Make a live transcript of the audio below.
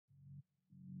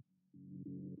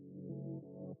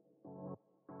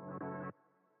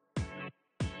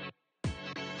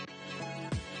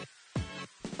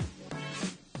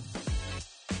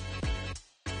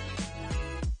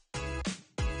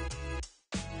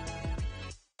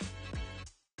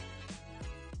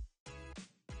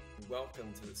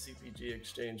Welcome to the CPG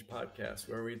Xchange podcast,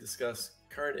 where we discuss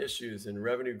current issues in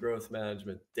revenue growth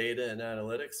management, data and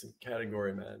analytics, and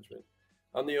category management.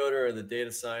 I'm the owner of the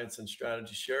Data Science and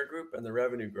Strategy Share Group and the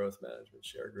Revenue Growth Management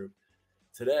Share Group.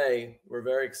 Today, we're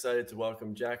very excited to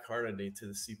welcome Jack Harnedy to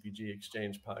the CPG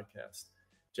Xchange podcast.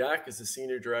 Jack is the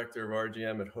Senior Director of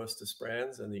RGM at Hostess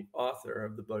Brands and the author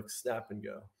of the book Snap and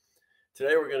Go.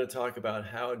 Today, we're going to talk about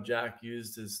how Jack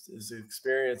used his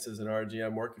experiences in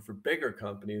RGM working for bigger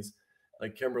companies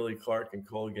like Kimberly-Clark and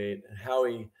Colgate, and how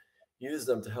he used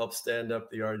them to help stand up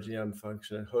the RGM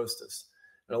function at Hostess.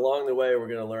 And along the way, we're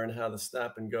going to learn how the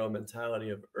snap and go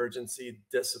mentality of urgency,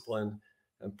 discipline,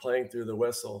 and playing through the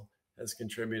whistle has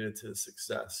contributed to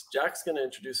success. Jack's going to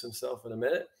introduce himself in a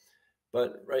minute,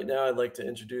 but right now I'd like to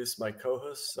introduce my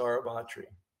co-host, Saurabh Atri.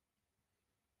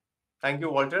 Thank you,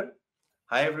 Walter.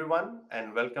 Hi, everyone,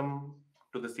 and welcome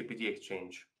to the CPG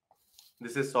Exchange.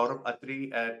 This is Saurabh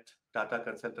Atri at Tata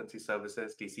Consultancy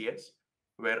Services, TCS,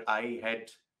 where I head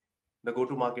the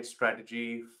go-to-market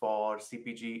strategy for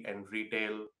CPG and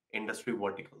retail industry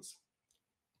verticals.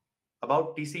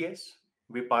 About TCS,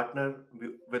 we partner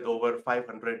with over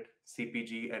 500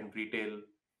 CPG and retail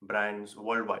brands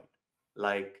worldwide,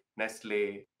 like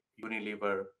Nestle,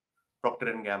 Unilever,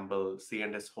 Procter & Gamble,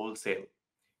 C&S Wholesale,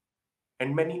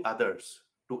 and many others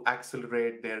to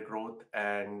accelerate their growth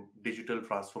and digital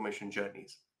transformation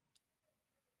journeys.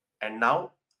 And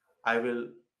now I will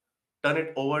turn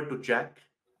it over to Jack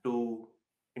to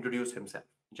introduce himself.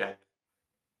 Jack.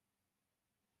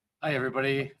 Hi,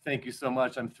 everybody. Thank you so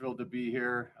much. I'm thrilled to be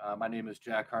here. My name is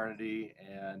Jack Harnedy,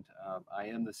 and I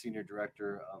am the Senior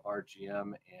Director of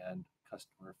RGM and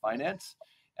Customer Finance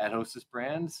at Hostess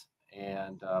Brands.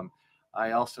 And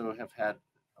I also have had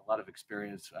a lot of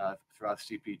experience throughout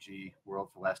the CPG world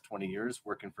for the last 20 years,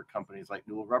 working for companies like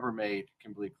Newell Rubbermaid,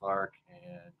 Kimberly-Clark,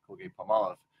 and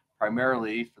Colgate-Palmolive,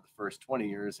 primarily for the first 20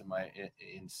 years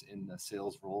in the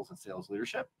sales roles and sales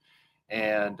leadership.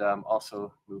 And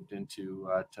also moved into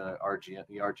to RGM,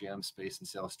 the RGM space and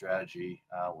sales strategy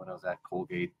when I was at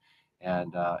Colgate,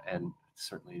 and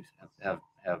certainly have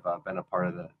been a part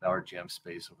of the RGM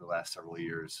space over the last several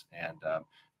years, and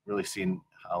really seen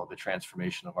how the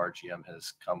transformation of RGM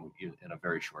has come in a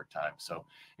very short time. So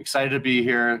excited to be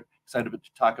here, excited to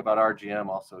talk about RGM,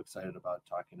 also excited about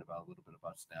talking about a little bit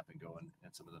about Snap and Go and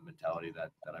some of the mentality that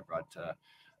I brought to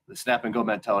the Snap and Go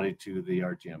mentality to the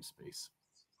RGM space.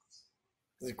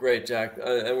 This is great, Jack,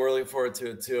 and we're looking forward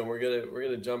to it too. And we're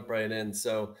gonna jump right in.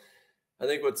 So, I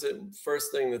think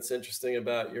first thing that's interesting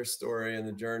about your story and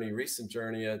the recent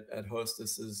journey at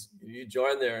Hostess is you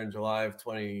joined there in July of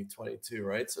 2022,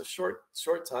 right? So short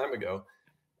time ago,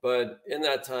 but in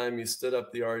that time you stood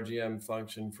up the RGM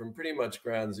function from pretty much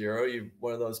ground zero. You're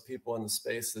one of those people in the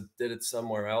space that did it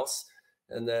somewhere else,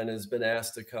 and then has been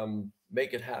asked to come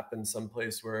make it happen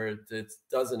someplace where it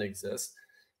doesn't exist.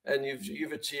 And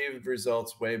you've achieved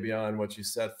results way beyond what you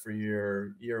set for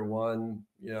year one.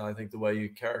 You know, I think the way you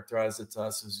characterize it to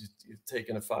us is you've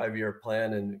taken a 5-year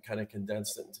plan and kind of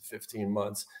condensed it into 15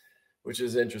 months, which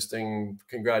is interesting.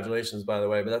 Congratulations, by the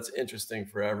way, but that's interesting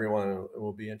for everyone. It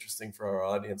will be interesting for our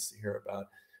audience to hear about.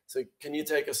 So can you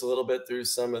take us a little bit through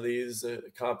some of these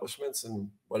accomplishments and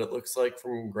what it looks like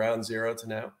from ground zero to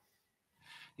now?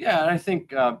 Yeah, and I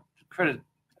think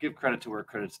give credit to where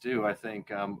credit's due. I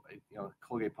think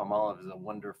Colgate-Palmolive is a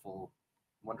wonderful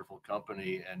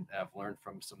company, and I've learned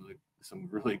from some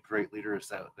really great leaders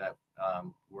that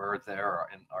were there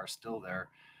and are still there.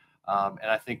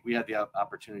 And I think we had the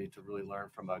opportunity to really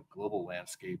learn from a global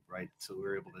landscape, right? So we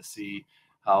were able to see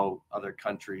how other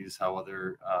countries, how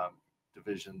other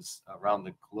divisions around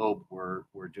the globe were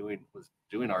doing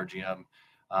RGM.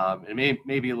 And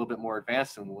maybe a little bit more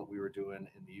advanced than what we were doing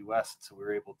in the U.S. So we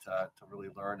were able to really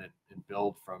learn and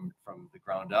build from the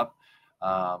ground up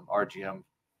RGM,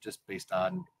 just based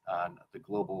on the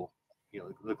global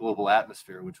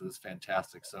atmosphere, which was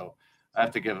fantastic. So I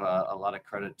have to give a lot of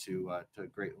credit to a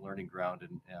great learning ground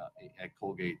at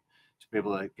Colgate to be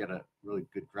able to get a really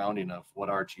good grounding of what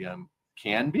RGM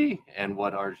can be and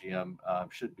what RGM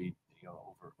should be,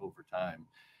 over time.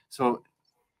 So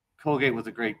Colgate was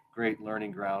a great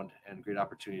learning ground and great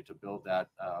opportunity to build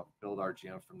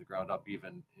RGM from the ground up,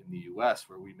 even in the U.S.,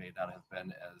 where we may not have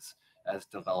been as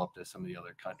developed as some of the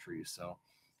other countries. So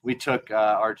we took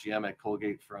RGM at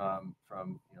Colgate from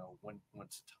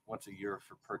once a year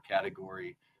per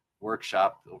category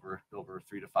workshop over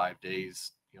 3 to 5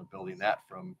 days, building that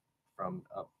from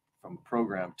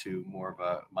program to more of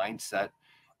a mindset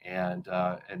and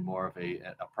more of a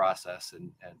process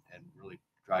and really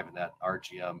driving that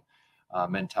RGM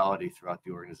mentality throughout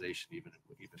the organization, even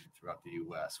throughout the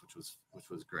U.S., which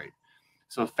was great.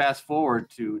 So fast forward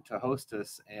to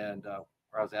Hostess, and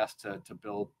where I was asked to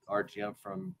build RGM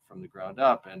from the ground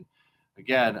up. And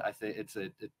again, I think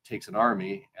it takes an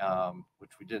army,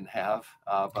 which we didn't have,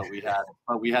 but we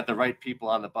had the right people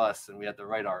on the bus, and we had the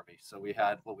right army. So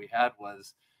what we had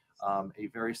was a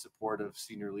very supportive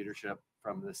senior leadership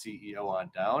from the CEO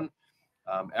on down.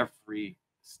 Every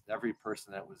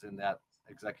person that was in that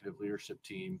executive leadership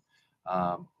team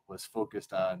was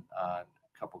focused on a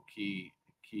couple key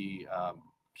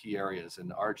areas,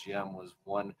 and RGM was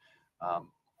one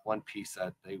piece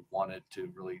that they wanted to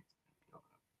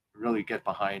really get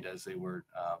behind as they were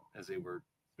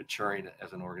maturing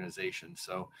as an organization.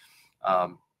 So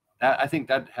I think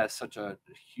that has such a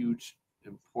huge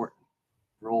important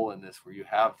role in this, where you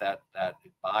have that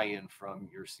buy-in from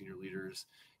your senior leaders,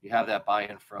 you have that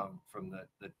buy-in from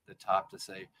the top to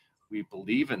say, we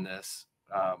believe in this.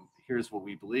 Here's what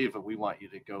we believe, but we want you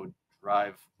to go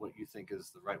drive what you think is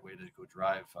the right way to go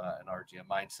drive an RGM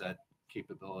mindset,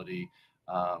 capability,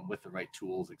 with the right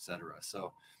tools, etc.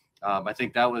 So I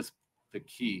think that was the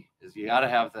key, is you got to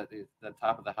have that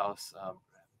top of the house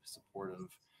supportive.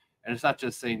 And it's not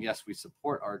just saying, yes, we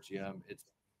support RGM.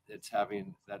 It's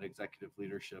having that executive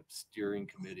leadership steering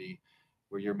committee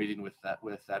where you're meeting with that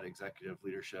executive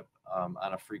leadership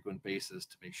on a frequent basis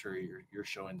to make sure you're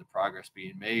showing the progress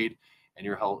being made, and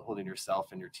you're holding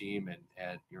yourself and your team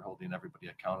and you're holding everybody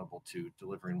accountable to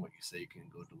delivering what you say you can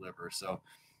go deliver. So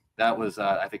that was,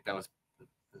 I think that was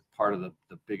part of the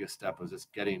biggest step, was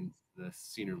just getting the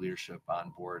senior leadership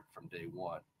on board from day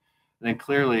one. And then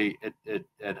clearly it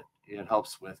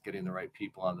helps with getting the right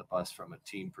people on the bus from a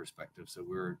team perspective. So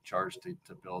we're charged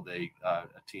to build a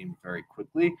team very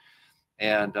quickly.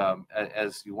 And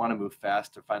as you want to move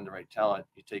fast to find the right talent,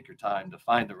 you take your time to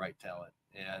find the right talent.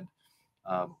 And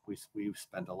we've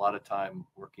spent a lot of time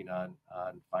working on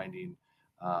finding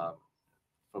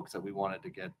folks that we wanted to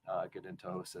get into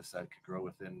Hostess that could grow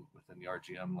within the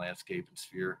RGM landscape and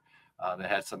sphere, that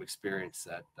had some experience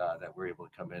that were able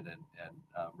to come in and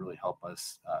really help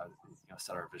us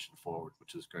set our vision forward,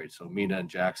 which is great. So Mina and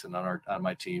Jackson on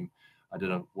my team did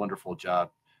a wonderful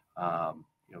job,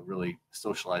 really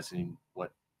socializing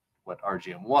what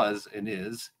RGM was and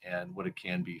is, and what it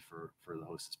can be for the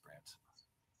Hostess brands.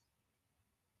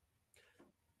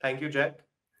 Thank you, Jack.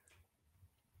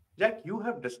 Jack, you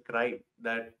have described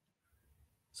that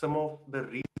some of the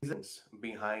reasons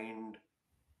behind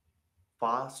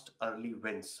fast early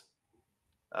wins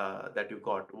that you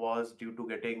got was due to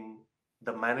getting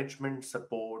the management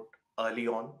support early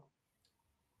on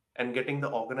and getting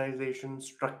the organization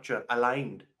structure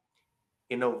aligned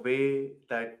in a way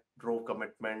that drove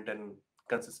commitment and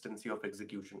consistency of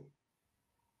execution.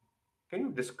 Can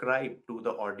you describe to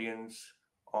the audience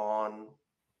on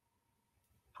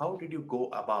how did you go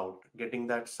about getting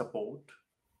that support?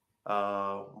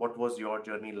 What was your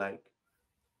journey like?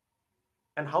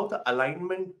 And how the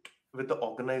alignment with the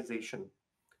organization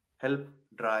helped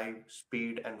drive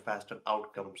speed and faster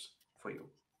outcomes for you?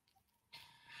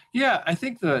 Yeah, I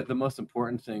think the most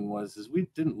important thing is we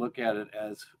didn't look at it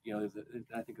as,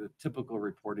 I think the typical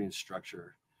reporting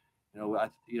structure.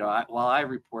 While I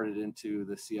reported into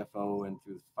the CFO and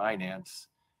through finance,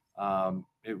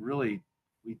 it really,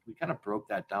 we kind of broke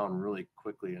that down really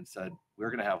quickly and said, we're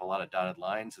going to have a lot of dotted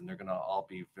lines, and they're going to all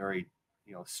be very,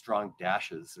 strong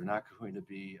dashes. They're not going to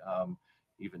be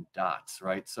even dots,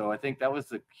 right? So I think that was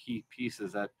the key piece,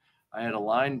 is that I had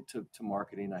aligned to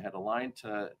marketing. I had aligned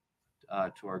to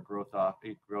our growth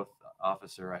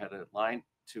officer. I had aligned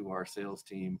to our sales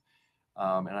team.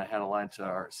 And I had aligned to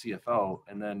our CFO.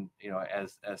 And then,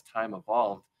 as time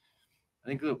evolved, I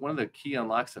think that one of the key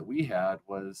unlocks that we had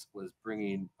was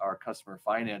bringing our customer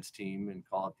finance team, and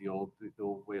call it the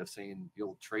old way of saying the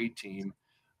old trade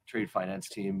finance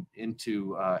team,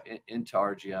 into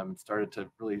RGM, and started to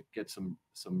really get some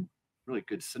really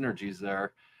good synergies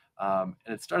there. And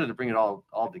it started to bring it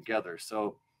all together.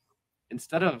 So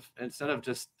instead of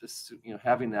just this,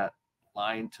 having that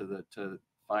line to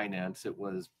finance, it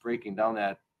was breaking down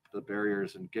the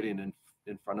barriers and getting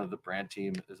in front of the brand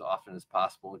team as often as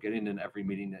possible, getting in every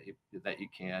meeting that you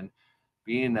can,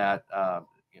 being that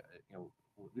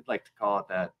we'd like to call it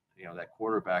that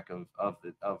quarterback of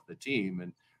the team,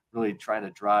 and really trying to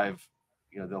drive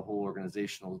the whole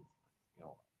organizational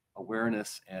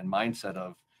awareness and mindset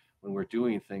of, when we're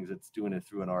doing things, it's doing it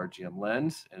through an RGM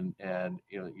lens, and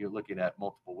you're looking at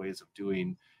multiple ways of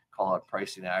doing, call it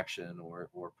pricing action or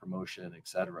promotion,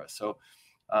 etc. So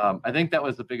I think that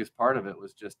was the biggest part of it,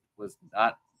 was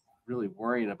not really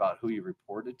worrying about who you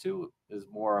reported to, is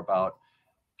more about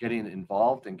getting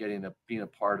involved and being a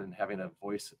part and having a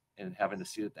voice and having a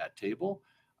seat at that table,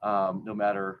 no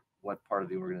matter what part of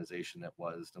the organization it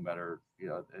was, no matter,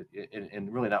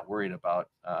 and really not worrying about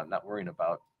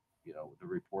the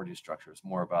reporting structure. It's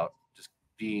more about just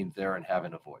being there and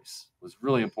having a voice was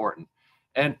really important.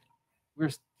 And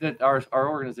our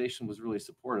organization was really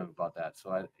supportive about that.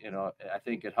 So I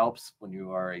think it helps when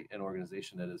you are an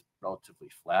organization that is relatively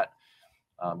flat.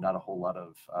 Not a whole lot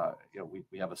of,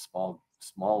 we have a small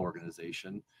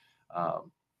organization,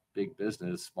 big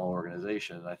business, small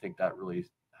organization. And I think that really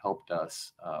helped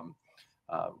us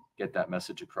get that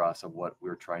message across of what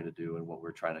we're trying to do and what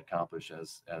we're trying to accomplish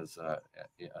as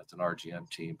an RGM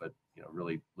team, but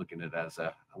really looking at it as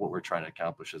what we're trying to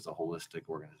accomplish as a holistic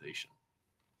organization.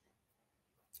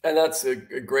 And that's a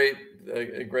great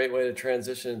way to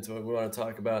transition into what we want to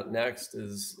talk about next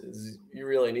is you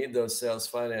really need those sales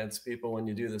finance people when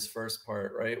you do this first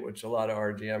part, right? Which a lot of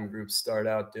RGM groups start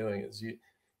out doing is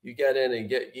you get in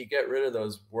and you get rid of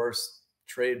those worst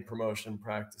trade promotion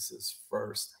practices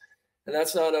first. And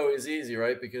that's not always easy,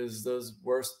 right? Because those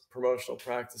worst promotional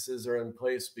practices are in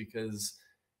place because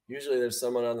usually there's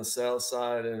someone on the sales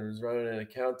side and who's running an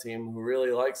account team who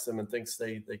really likes them and thinks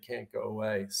they can't go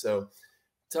away. So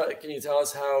can you tell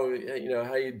us how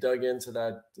you dug into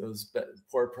those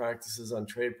poor practices on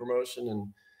trade promotion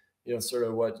and sort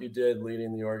of what you did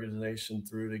leading the organization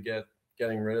through to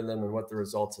getting rid of them and what the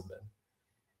results have been?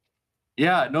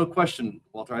 Yeah, no question,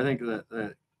 Walter. I think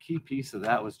the key piece of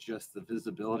that was just the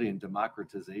visibility and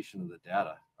democratization of the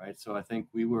data, right? So I think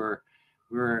we were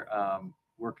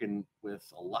working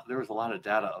with a lot. There was a lot of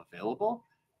data available.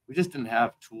 We just didn't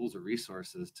have tools or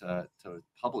resources to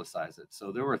publicize it.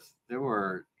 So there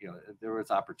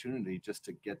was opportunity just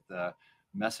to get the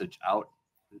message out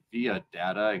via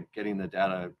data and getting the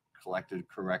data collected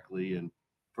correctly and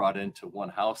brought into one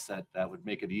house that would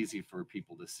make it easy for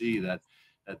people to see that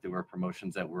there were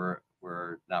promotions that were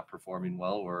not performing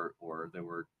well or there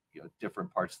were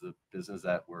different parts of the business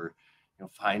that were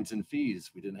fines and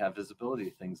fees. We didn't have visibility,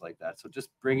 things like that. So just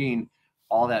bringing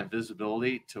all that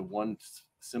visibility to one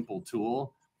simple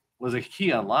tool was a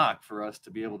key unlock for us to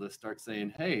be able to start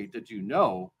saying, hey, did you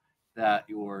know that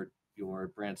your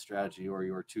brand strategy or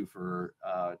your 2 for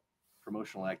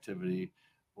promotional activity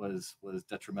was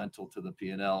detrimental to the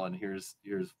P&L, and here's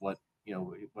what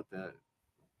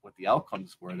the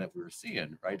outcomes were that we were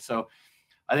seeing, right? So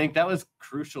I think that was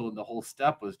crucial, and the whole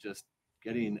step was just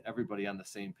getting everybody on the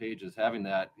same page as having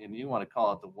that, and you want to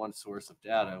call it the one source of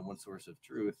data and one source of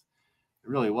truth. It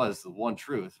really was the one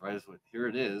truth, right? Is here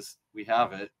it is, we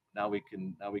have it. Now we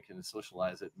can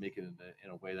socialize it, make it in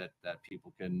a way that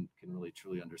people can really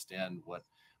truly understand what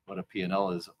a P&L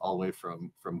is, all the way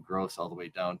from gross all the way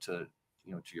down to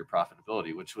to your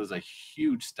profitability, which was a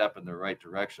huge step in the right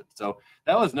direction. So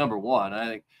that was number one. I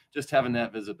think just having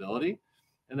that visibility,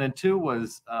 and then 2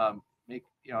 was I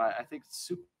think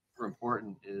super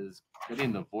important is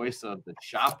getting the voice of the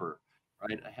shopper,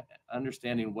 right?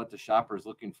 Understanding what the shopper is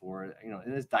looking for,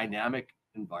 in this dynamic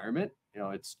environment,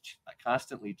 it's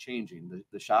constantly changing.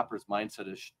 The shopper's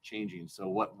mindset is changing. So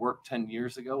what worked 10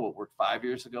 years ago, what worked 5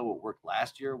 years ago, what worked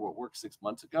last year, what worked 6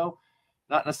 months ago,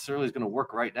 not necessarily is going to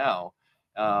work right now.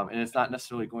 And it's not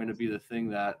necessarily going to be the thing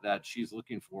that she's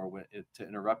looking for to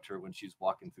interrupt her when she's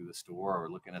walking through the store or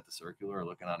looking at the circular or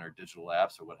looking on her digital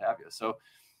apps or what have you. So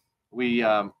we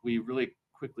really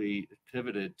quickly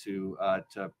pivoted to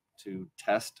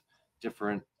test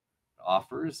different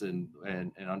offers and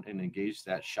engage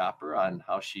that shopper on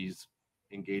how she's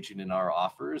engaging in our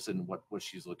offers and what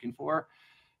she's looking for.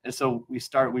 And so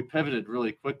we pivoted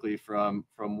really quickly from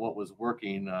what was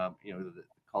working,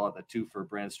 call it the 2 for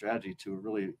brand strategy, to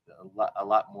really a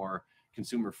lot more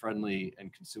consumer friendly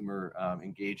and consumer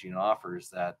engaging offers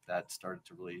that started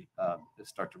to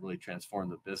really transform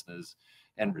the business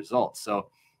and results. So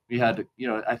we had,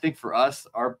 I think for us,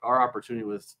 our opportunity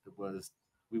was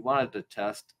we wanted to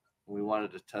test. We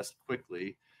wanted to test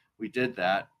quickly. We did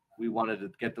that. We wanted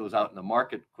to get those out in the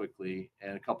market quickly,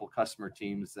 and a couple customer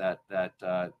teams that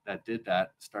did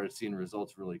that started seeing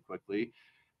results really quickly.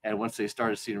 And once they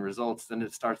started seeing results, then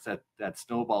it starts that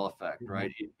snowball effect,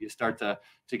 right? You start to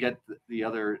get the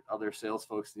other sales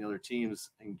folks and the other teams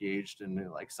engaged and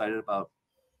excited about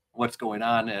what's going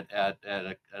on at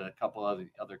a couple of the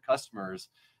other customers.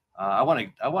 I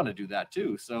want to do that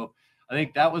too. So I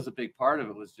think that was a big part of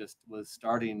it, was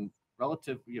starting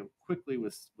relatively quickly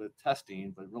with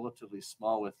testing, but relatively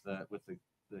small with the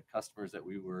customers that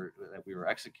we were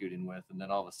executing with, and then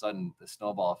all of a sudden the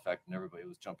snowball effect, and everybody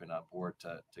was jumping on board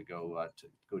to go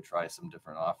try some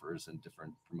different offers and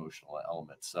different promotional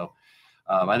elements. So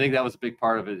I think that was a big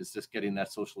part of it, is just getting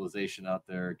that socialization out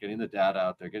there, getting the data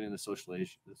out there, getting the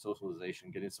socialization,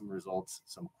 getting some results,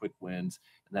 some quick wins,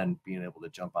 and then being able to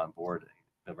jump on board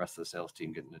the rest of the sales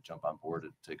team getting to jump on board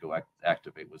to go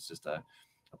activate was just a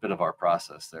bit of our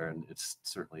process there, and it's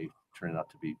certainly turning out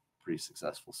to be pretty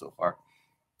successful so far.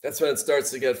 That's when it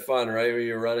starts to get fun, right? Where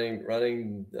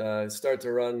you're start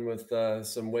to run with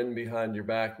some wind behind your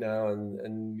back now,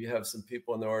 and you have some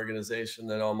people in the organization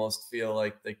that almost feel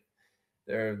like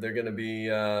they're going to be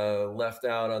left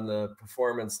out on the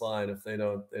performance line if they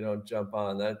don't jump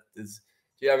on. That is,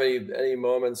 do you have any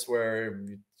moments where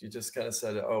you just kind of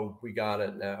said, "Oh, we got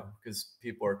it now," because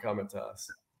people are coming to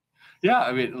us? Yeah,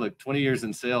 I mean, look, 20 years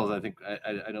in sales, I think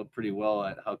I know pretty well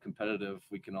at how competitive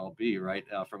we can all be, right,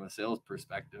 from a sales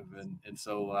perspective, and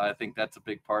so I think that's a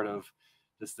big part of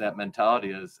just that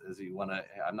mentality is you want to.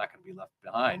 I'm not going to be left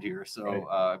behind here, so Right.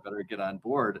 I better get on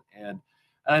board. And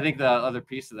I think the other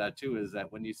piece of that too is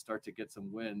that when you start to get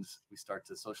some wins, we start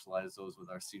to socialize those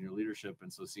with our senior leadership,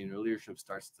 and so senior leadership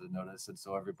starts to notice, and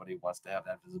so everybody wants to have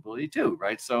that visibility too,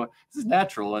 right? So this is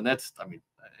natural, and that's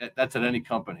at any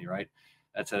company, right?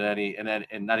 That's at any,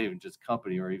 and not even just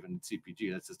company or even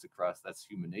CPG. That's just across. That's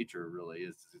human nature, really,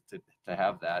 is to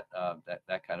have that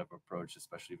that kind of approach,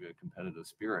 especially if you have a competitive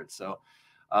spirit. So,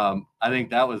 I think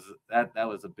that was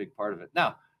a big part of it.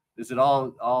 Now, is it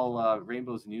all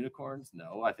rainbows and unicorns?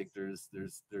 No, I think there's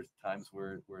times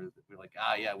where we're like,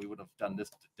 yeah, we would have done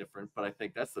this different. But I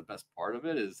think that's the best part of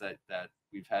it is that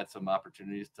we've had some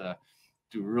opportunities to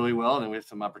do really well, and then we have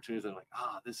some opportunities that are like,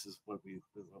 this is what we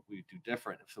do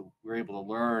different. So we're able to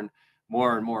learn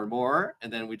more and more and more,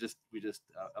 and then we just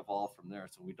evolve from there.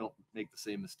 So we don't make the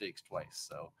same mistakes twice.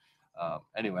 So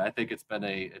anyway, I think it's been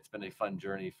a fun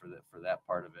journey for that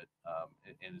part of it,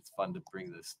 and it's fun to bring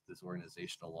this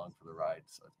organization along for the ride.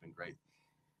 So it's been great.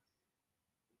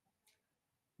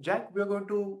 Jack, we are going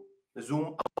to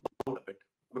zoom out a bit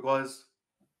because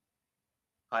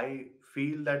I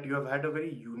feel that you have had a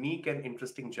very unique and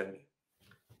interesting journey.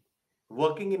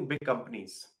 Working in big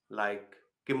companies like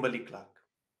Kimberly-Clark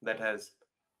that has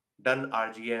done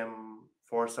RGM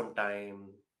for some time,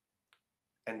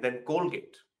 and then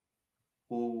Colgate,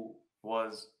 who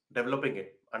was developing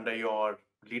it under your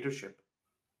leadership.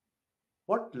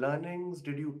 What learnings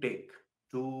did you take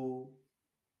to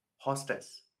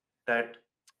Hostess that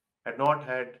had not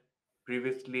had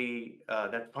previously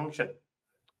that function,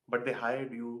 but they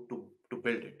hired you to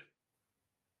build it?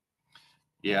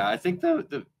 Yeah, I think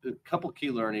the couple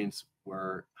key learnings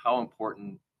were how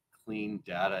important clean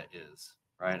data is,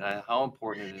 right? And how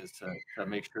important it is to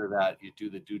make sure that you do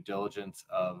the due diligence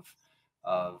of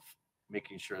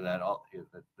making sure that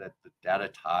that the data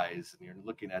ties, and you're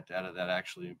looking at data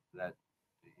that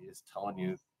is telling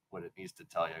you what it needs to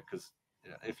tell you. Because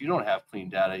if you don't have clean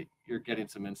data, you're getting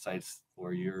some insights,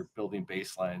 or you're building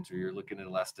baselines, or you're looking at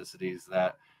elasticities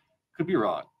that could be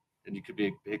wrong, and it could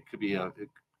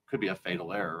be a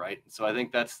fatal error, right? And so I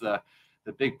think that's the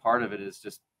big part of it is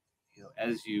just,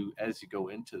 as you go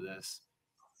into this,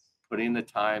 putting the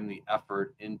time, the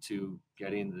effort into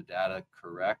getting the data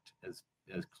correct as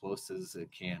close as it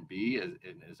can be, and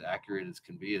as accurate as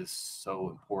can be, is so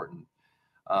important.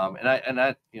 And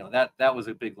that was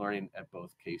a big learning at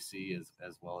both KC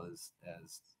as well as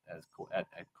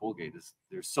at Colgate. Is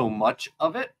there's so much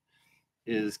of it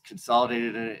is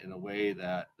consolidated in a way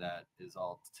that is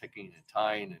all ticking and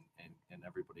tying, and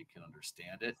everybody can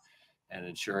understand it, and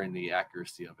ensuring the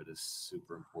accuracy of it is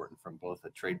super important from both a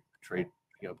trade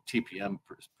TPM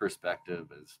perspective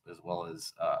as well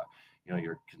as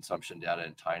your consumption data,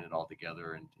 and tying it all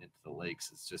together and into the lakes.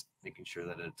 It's just making sure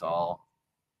that it's all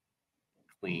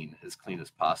as clean as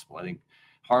possible. I think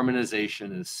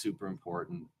harmonization is super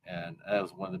important, and that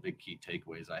was one of the big key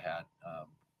takeaways I had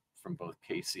from both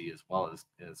KC as well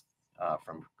as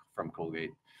from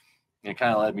Colgate. And it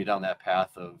kind of led me down that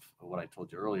path of what I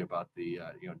told you earlier about the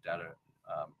data,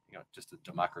 just the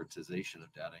democratization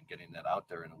of data and getting that out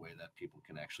there in a way that people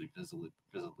can actually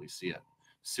visibly see it.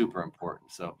 Super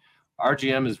important. So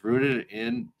RGM is rooted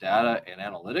in data and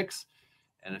analytics,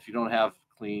 and if you don't have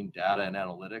clean data and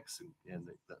analytics and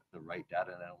the right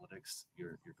data and analytics, you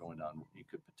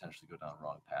could potentially go down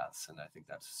wrong paths. And I think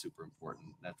that's super important.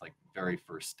 That's like very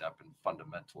first step and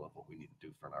fundamental of what we need to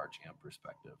do from an RGM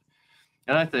perspective.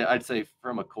 And I'd say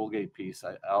from a Colgate piece,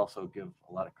 I also give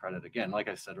a lot of credit. Again, like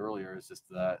I said earlier, is just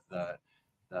the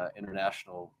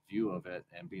international view of it,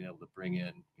 and being able to bring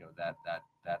in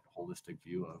that holistic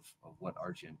view of what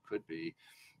RGM could be,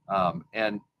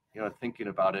 and thinking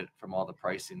about it from all the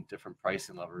different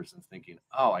pricing levers, and thinking,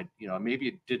 maybe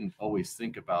it didn't always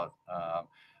think about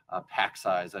pack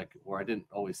size, or I didn't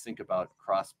always think about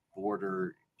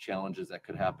cross-border challenges that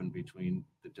could happen between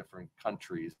the different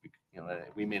countries.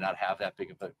 We may not have that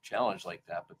big of a challenge like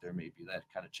that, but there may be that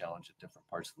kind of challenge in different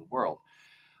parts of the world.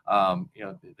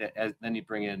 Then you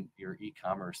bring in your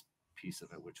e-commerce piece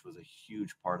of it, which was a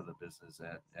huge part of the business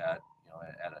at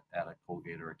a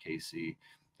Colgate or a KC,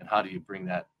 and how do you bring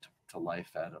that to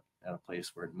life at a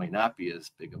place where it might not be as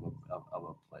big of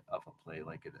a play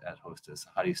like at Hostess?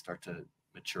 How do you start to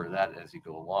mature that as you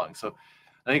go along? So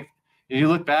I think if you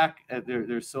look back at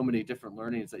there's so many different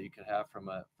learnings that you could have from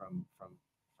the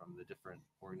different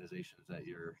organizations that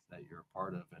you're a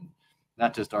part of, and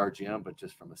not just RGM, but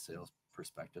just from a sales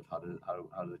perspective. How do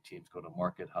the teams go to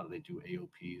market? How do they do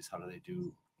AOPs? How do they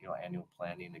do annual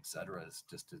planning, et cetera? It's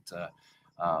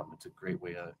a great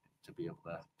way to be able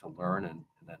to learn and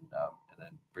then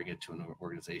bring it to an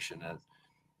organization at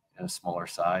a smaller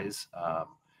size, a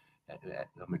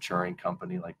maturing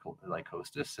company like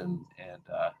Hostess, and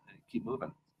keep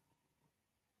moving.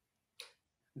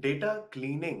 Data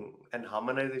cleaning and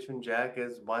harmonization, Jack,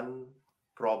 is one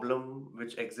problem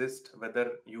which exists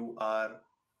whether you are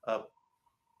a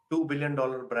 $2 billion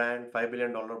brand, $5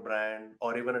 billion brand,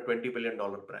 or even a $20 billion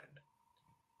brand.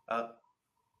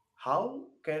 How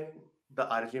can the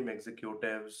RGM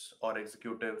executives or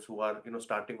executives who are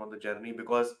starting on the journey,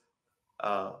 because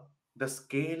the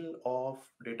scale of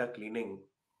data cleaning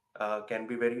can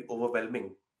be very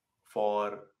overwhelming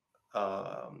for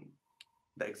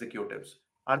the executives.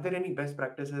 Are there any best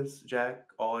practices, Jack,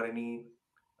 or any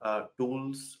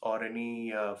tools or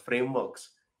any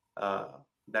frameworks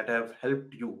that have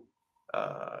helped you,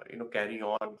 carry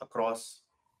on across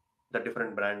the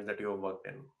different brands that you have worked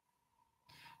in?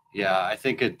 Yeah, I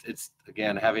think it's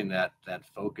again having that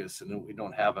focus, and we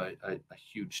don't have a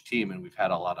huge team, and we've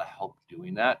had a lot of help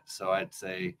doing that. So I'd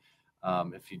say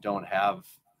if you don't have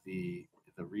the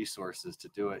resources to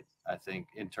do it, I think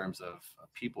in terms of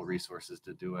people resources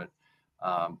to do it,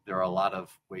 there are a lot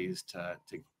of ways to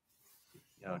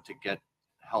get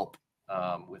help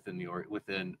within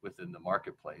the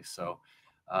marketplace. So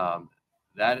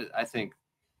that I think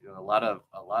a lot of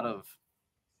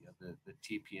the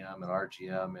TPM and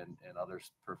RGM and other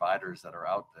providers that are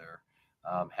out there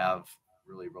have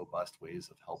really robust ways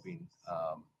of helping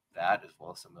that, as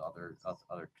well as some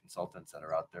other consultants that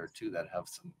are out there too that have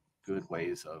some good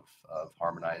ways of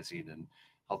harmonizing and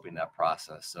helping that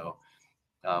process. So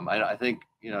I think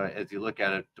as you look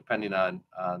at it, depending on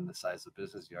the size of the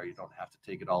business you are, you don't have to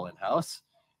take it all in house,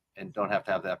 and don't have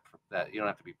to have that you don't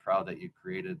have to be proud that you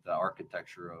created the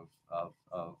architecture of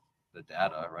the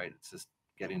data, right? It's just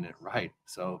getting it right.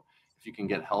 So if you can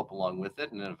get help along with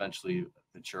it and then eventually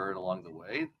mature it along the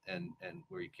way, and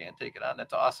where you can take it on,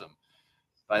 that's awesome.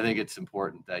 But I think it's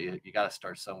important that you got to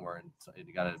start somewhere, and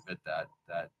you got to admit that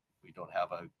we don't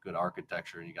have a good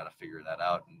architecture, and you got to figure that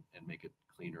out and make it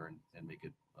cleaner and make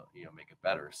it make it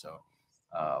better. So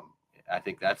I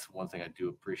think that's one thing I do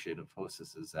appreciate of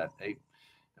Hostess is that, hey,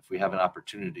 if we have an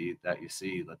opportunity that you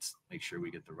see, let's make sure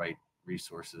we get the right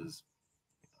resources,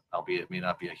 albeit it may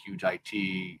not be a huge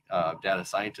IT data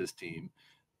scientist team,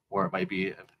 or it might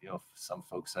be some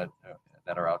folks that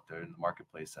are out there in the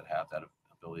marketplace that have that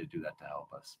ability to do that to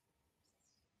help us.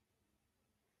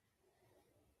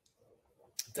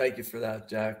 Thank you for that,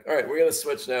 Jack. All right, we're going to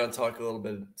switch now and talk a little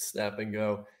bit of Snap and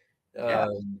Go. Yeah.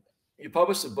 You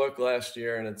published a book last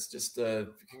year, and it's just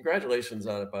congratulations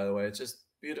on it, by the way. It's just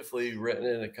beautifully written,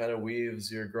 and it kind of weaves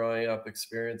your growing up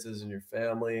experiences in your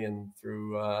family and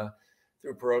through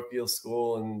parochial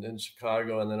school in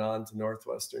Chicago, and then on to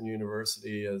Northwestern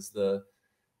University as the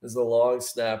long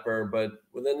snapper. But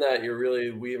within that, you're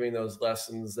really weaving those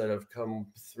lessons that have come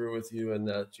through with you and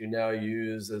that you now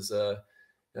use as a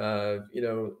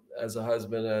as a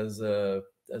husband, as a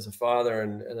father,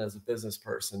 and as a business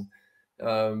person.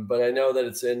 But I know that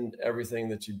it's in everything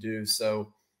that you do.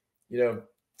 So,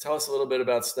 tell us a little bit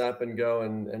about Snap and Go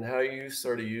and how you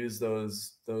sort of use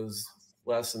those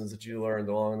lessons that you learned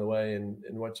along the way in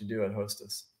what you do at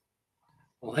Hostess.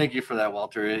 Well, thank you for that,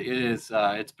 Walter.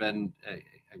 It's been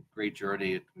a great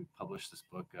journey. We published this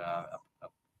book,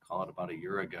 call it about a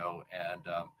year ago, and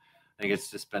I think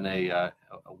it's just been a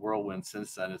whirlwind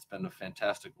since then. It's been a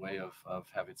fantastic way of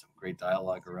having some great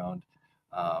dialogue around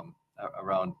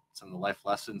some of the life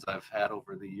lessons I've had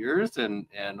over the years, and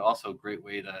also a great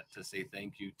way to say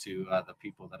thank you to the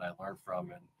people that I learned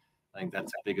from. And I think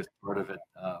that's the biggest part of it.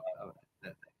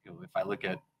 That if I look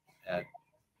at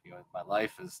my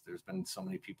life, is there's been so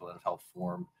many people that have helped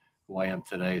form who I am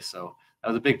today. So that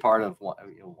was a big part of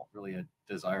really a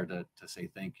desire to say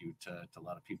thank you to a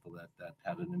lot of people that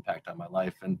had an impact on my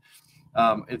life. And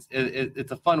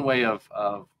it's a fun way of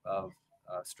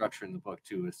structuring the book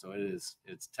too. So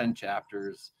it's 10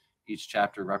 chapters. Each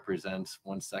chapter represents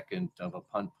 1 second of a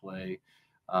punt play.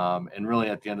 And really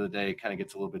at the end of the day, it kind of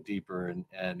gets a little bit deeper, and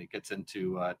it gets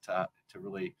into to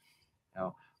really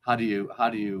how do you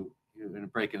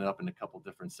and break it up in a couple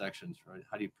different sections, right?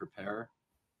 How do you prepare?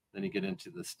 Then you get into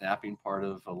the snapping part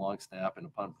of a long snap and a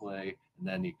punt play, and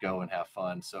then you go and have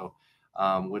fun. So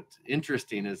what's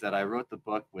interesting is that I wrote the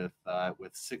book with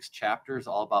 6 chapters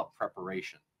all about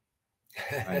preparation.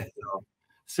 Right? So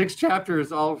 6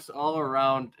 chapters all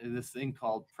around this thing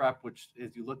called prep, which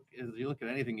as you look at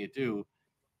anything you do,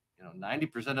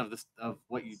 90% of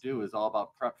what you do is all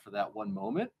about prep for that one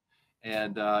moment.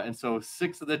 And so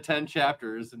 6 of the 10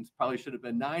 chapters, and probably should have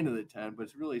been 9 of the 10, but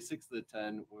it's really 6 of the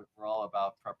 10 were all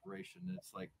about preparation.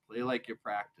 It's like play like you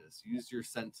practice, use your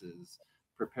senses,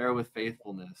 prepare with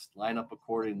faithfulness, line up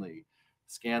accordingly,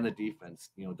 scan the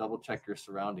defense, double check your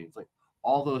surroundings. Like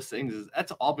all those things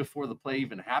that's all before the play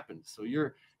even happens. So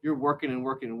you're working and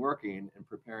working and working and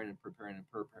preparing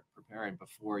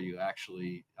before you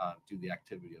actually do the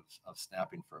activity of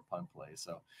snapping for a punt play.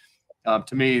 So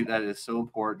to me, that is so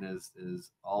important.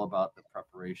 Is all about the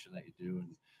preparation that you do.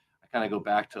 And I kind of go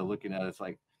back to looking at it, it's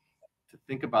like to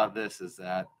think about this is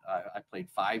that I played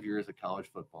 5 years of college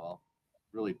football,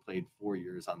 really played 4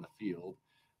 years on the field.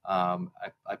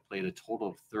 I played a total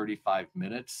of 35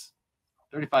 minutes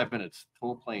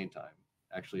total playing time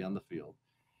actually on the field,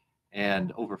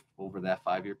 and over that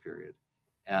 5-year period.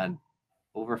 And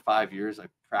over 5 years, I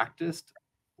practiced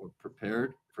or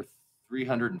prepared for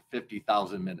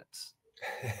 350,000 minutes.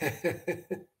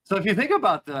 So if you think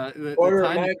about the order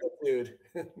time, of magnitude,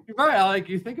 right? Like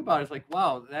you think about it, it's like,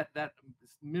 wow, that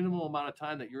minimal amount of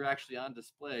time that you're actually on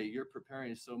display, you're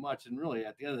preparing so much. And really,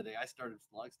 at the end of the day, I started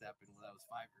long snapping when I was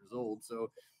 5 years old. So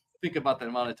think about the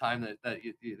amount of time I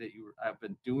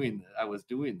was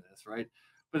doing this, right?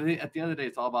 But at the end of the day,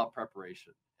 it's all about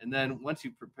preparation. And then once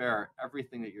you prepare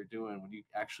everything that you're doing, when you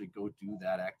actually go do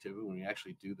that activity, when you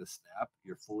actually do the snap,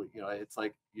 you're fully, it's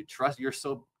like you trust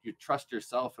yourself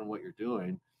in what you're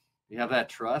doing. You have that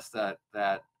trust that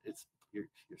it's you're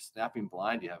snapping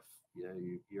blind. You're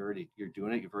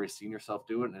doing it. You've already seen yourself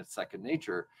do it, and it's second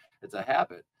nature. It's a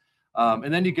habit.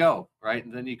 And then you go, right?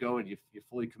 And then you go and you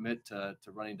fully commit to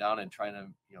running down and trying to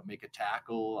make a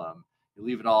tackle. You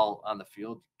leave it all on the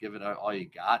field, give it all you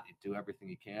got, you do everything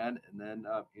you can, and then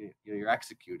you're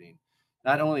executing.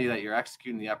 Not only that you're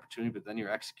executing the opportunity, but then you're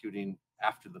executing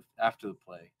after the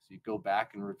play. So you go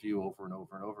back and review over and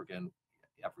over and over again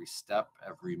every step,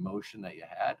 every motion that you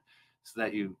had, so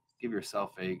that you give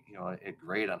yourself a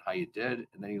grade on how you did,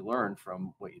 and then you learn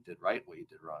from what you did right, what you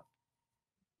did wrong.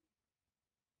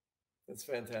 That's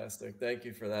fantastic. Thank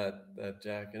you for that,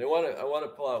 Jack. And I want to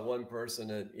pull out one person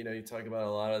that, you talk about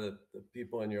a lot of the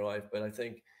people in your life, but I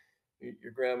think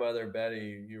your grandmother,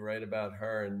 Betty, you write about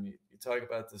her, and you talk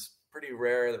about this pretty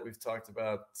rare that we've talked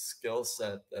about skill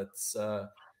set that's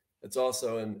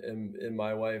also in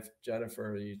my wife,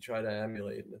 Jennifer, you try to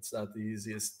emulate, and it's not the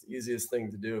easiest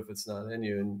thing to do if it's not in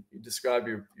you. And you describe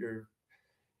your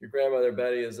grandmother,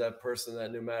 Betty, as that person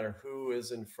that no matter who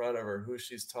is in front of her, who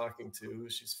she's talking to, who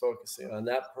she's focusing on,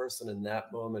 that person in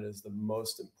that moment is the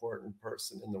most important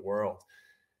person in the world.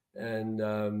 And,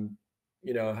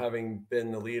 having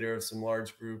been the leader of some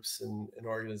large groups and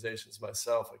organizations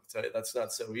myself, I can tell you that's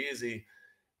not so easy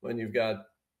when you've got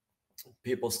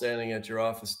people standing at your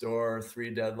office door,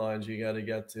 3 deadlines you got to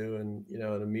get to, and, in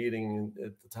a meeting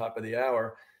at the top of the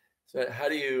hour. So how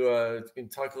do you can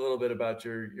talk a little bit about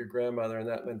your grandmother and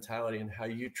that mentality and how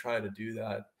you try to do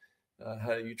that?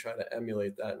 How do you try to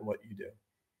emulate that in what you do?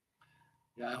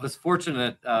 Yeah, I was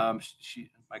fortunate.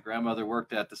 My grandmother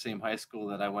worked at the same high school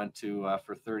that I went to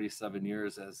for 37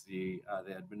 years as the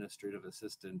administrative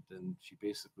assistant, and she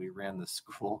basically ran the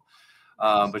school.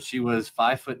 But she was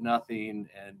 5'0",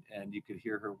 and you could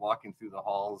hear her walking through the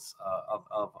halls of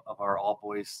our all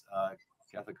boys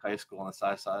Catholic high school on the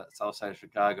south side of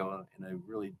Chicago in a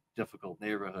really difficult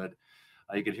neighborhood.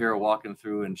 You could hear her walking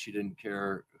through, and she didn't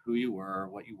care who you were,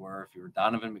 what you were, if you were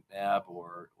Donovan McNabb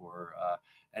or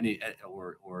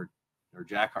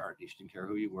Jack Harnedy. She didn't care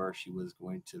who you were. She was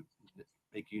going to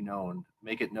make it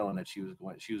known that she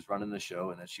was running the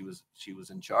show and that she was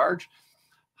in charge.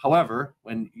 However,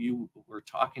 when you were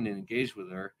talking and engaged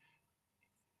with her,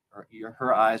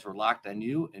 her eyes were locked on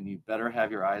you, and you better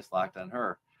have your eyes locked on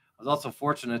her. I was also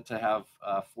fortunate to have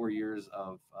 4 years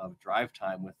of drive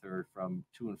time with her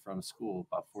to and from school,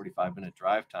 about 45-minute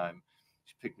drive time.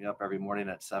 She picked me up every morning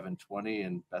at 7:20,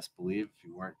 and best believe if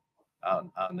you weren't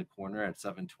out on the corner at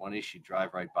 7:20, she'd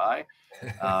drive right by,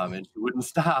 and she wouldn't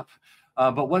stop.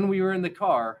 But when we were in the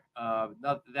car,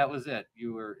 that was it.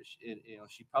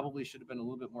 She probably should have been a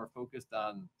little bit more focused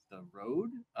on the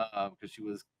road because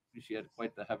she had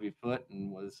quite the heavy foot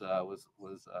and was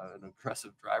an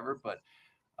aggressive driver, but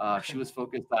she was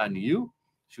focused on you.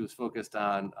 She was focused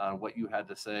on what you had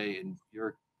to say and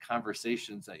your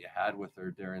conversations that you had with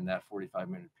her during that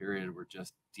 45-minute period were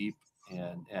just deep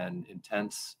and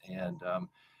intense,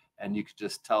 and you could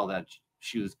just tell that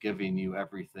she was giving you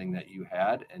everything that you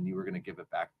had, and you were going to give it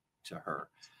back to her.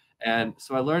 And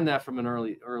so I learned that from an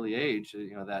early age,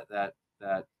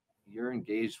 that you're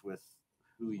engaged with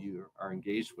who you are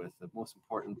engaged with. The most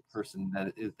important person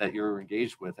that you're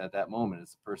engaged with at that moment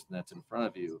is the person that's in front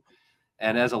of you.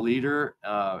 And as a leader,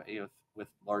 with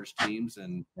large teams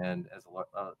and as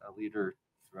a leader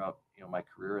throughout my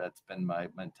career, that's been my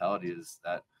mentality, is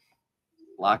that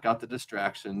block out the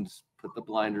distractions, put the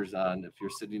blinders on. If you're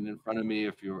sitting in front of me,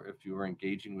 if you're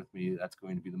engaging with me, that's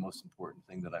going to be the most important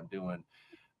thing that I'm doing.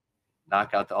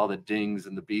 Knock out all the dings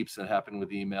and the beeps that happen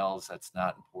with emails. That's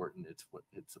not important.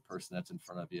 It's the person that's in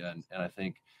front of you. And I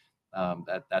think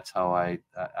that's how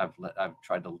I've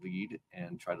tried to lead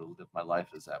and try to live my life,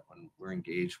 is that when we're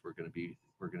engaged, we're going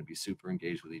to be super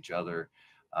engaged with each other,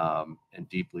 and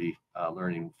deeply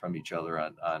learning from each other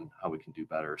on how we can do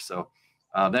better. So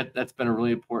that's been a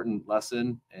really important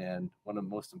lesson, and one of the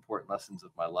most important lessons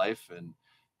of my life,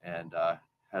 and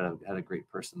had a great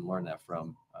person to learn that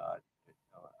from,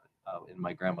 in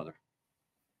my grandmother.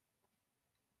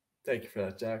 Thank you for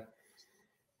that, Jack.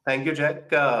 Thank you,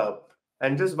 Jack.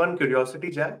 And just one curiosity,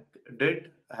 Jack,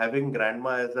 did having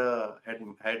grandma as a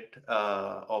head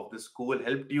of the school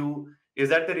helped you? Is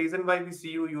that the reason why we see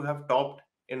you have topped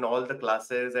in all the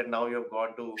classes and now you've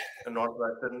gone to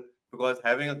Northwestern? Because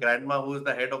having a grandma who is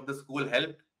the head of the school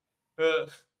helped?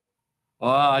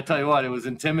 Well, I tell you what, it was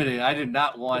intimidating. I did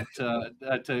not want to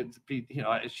be,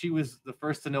 she was the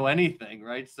first to know anything,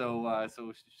 right? So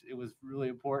it was really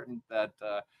important that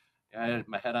I had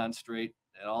my head on straight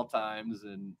at all times,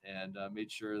 and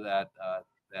made sure that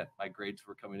my grades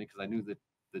were coming in, because I knew that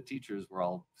the teachers were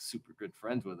all super good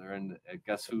friends with her, and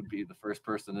guess who'd be the first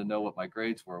person to know what my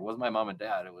grades were? It wasn't my mom and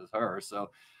dad, it was her.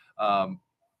 So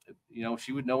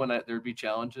she would know when there'd be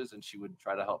challenges, and she would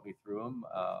try to help me through them.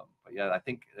 But yeah, I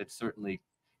think it certainly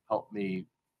helped me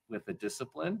with the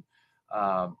discipline,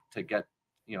 to get,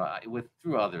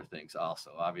 through other things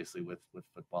also, obviously with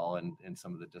football and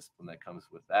some of the discipline that comes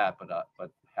with that.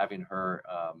 But having her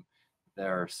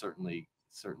there certainly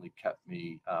kept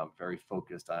me very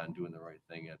focused on doing the right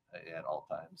thing at all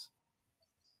times.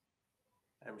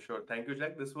 I'm sure. Thank you,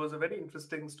 Jack. This was a very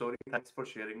interesting story. Thanks for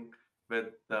sharing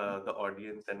with the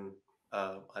audience and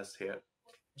us here.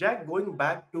 Jack, going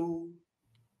back to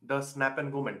the snap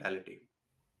and go mentality.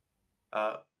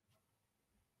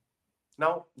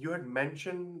 Now, you had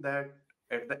mentioned that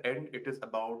at the end, it is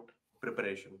about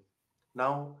preparation.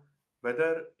 Now,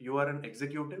 whether you are an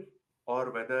executive or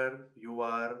whether you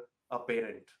are a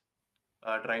parent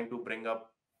trying to bring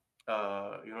up,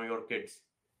 your kids,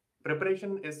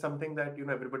 preparation is something that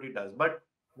everybody does. But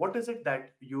what is it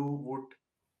that you would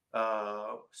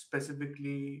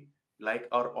specifically like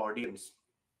our audience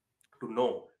to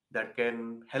know that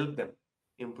can help them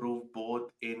improve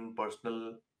both in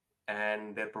personal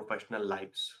and their professional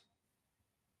lives?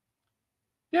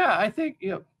 Yeah, I think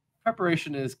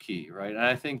preparation is key, right? And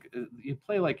I think you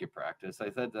play like you practice. I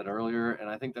said that earlier, and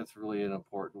I think that's really an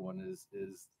important one.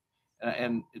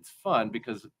 And it's fun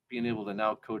because being able to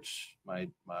now coach my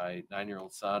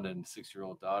 9-year-old son and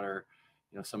 6-year-old daughter,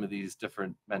 some of these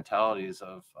different mentalities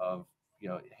of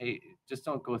hey, just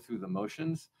don't go through the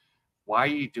motions. Why are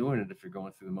you doing it if you're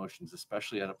going through the motions,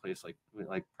 especially at a place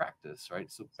like practice,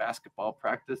 right? So basketball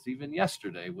practice, even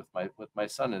yesterday with my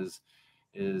son,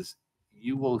 is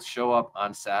you will show up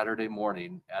on Saturday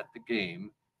morning at the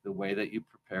game the way that you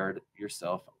prepared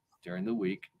yourself during the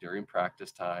week, during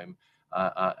practice time.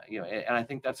 And I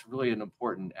think that's really an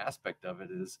important aspect of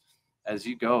it, is as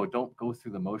you go, don't go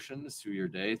through the motions through your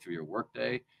day, through your work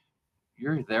day.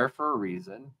 You're there for a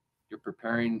reason. You're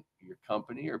preparing your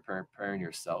company, you're preparing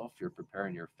yourself, you're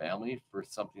preparing your family for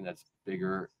something that's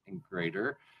bigger and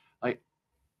greater. Like,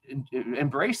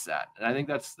 embrace that. And I think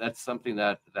that's something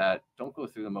that don't go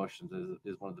through the motions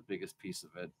is one of the biggest piece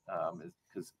of it, is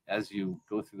because as you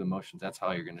go through the motions, that's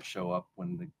how you're going to show up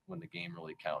when the game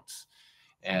really counts.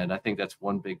 And I think that's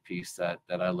one big piece that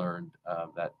I learned,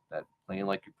 that playing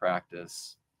like you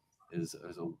practice is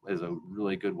a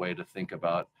really good way to think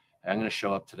about. I'm going to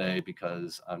show up today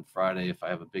because on Friday, if I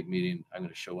have a big meeting, I'm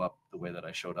going to show up the way that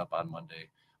I showed up on Monday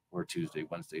or Tuesday,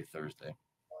 Wednesday, Thursday.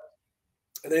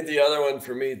 I think the other one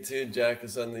for me too, Jack,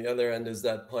 is on the other end, is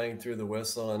that playing through the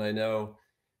whistle. And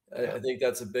I think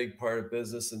that's a big part of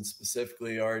business, and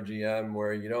specifically RGM,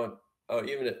 where you don't,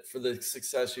 even for the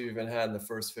success you even had in the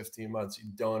first 15 months, you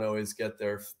don't always get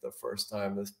there the first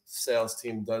time. The sales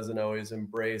team doesn't always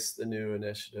embrace the new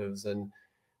initiatives. And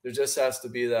there just has to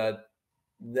be that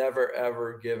never,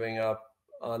 ever giving up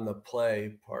on the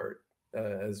play part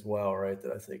as well, right?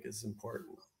 That I think is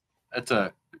important. That's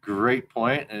a great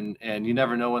point, and you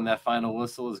never know when that final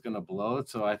whistle is going to blow.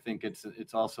 So I think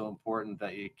it's also important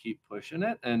that you keep pushing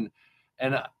it, and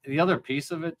the other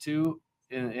piece of it too,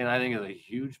 and I think is a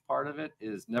huge part of it,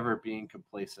 is never being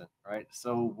complacent, right?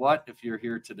 So what if you're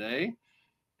here today?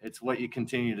 It's what you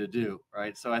continue to do,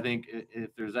 right? So I think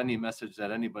if there's any message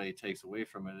that anybody takes away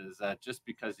from it, is that just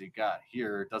because you got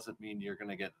here doesn't mean you're going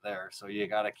to get there. So you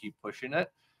got to keep pushing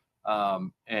it,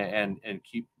 and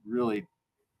keep really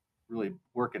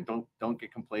working. Don't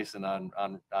get complacent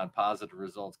on positive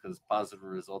results, because positive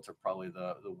results are probably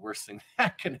the worst thing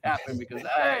that can happen, because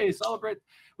hey, celebrate,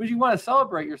 well, you want to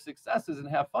celebrate your successes and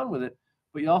have fun with it,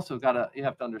 but you also you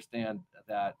have to understand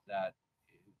that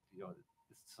you know,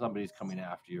 somebody's coming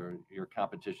after you, or your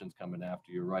competition's coming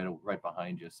after you, right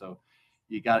behind you. So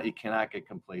you cannot get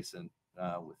complacent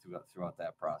throughout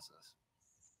that process.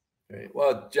 Great.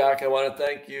 Well, Jack, I want to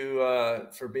thank you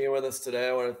for being with us today.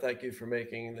 I want to thank you for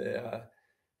making the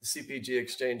CPG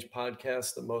Exchange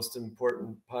podcast the most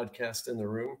important podcast in the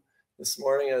room this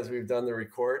morning, as we've done the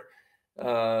record.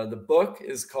 The book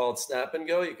is called Snap and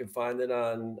Go. You can find it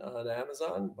on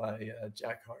Amazon by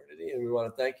Jack Harnedy. And we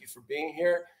want to thank you for being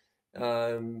here.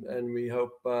 And we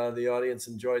hope the audience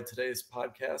enjoyed today's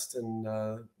podcast. And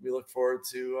we look forward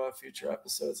to future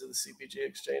episodes of the CPG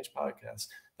Exchange podcast.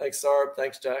 Thanks, Saurabh.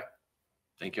 Thanks, Jack.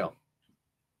 Thank you.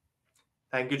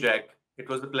 Thank you, Jack. It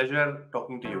was a pleasure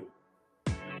talking to you.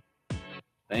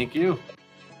 Thank you.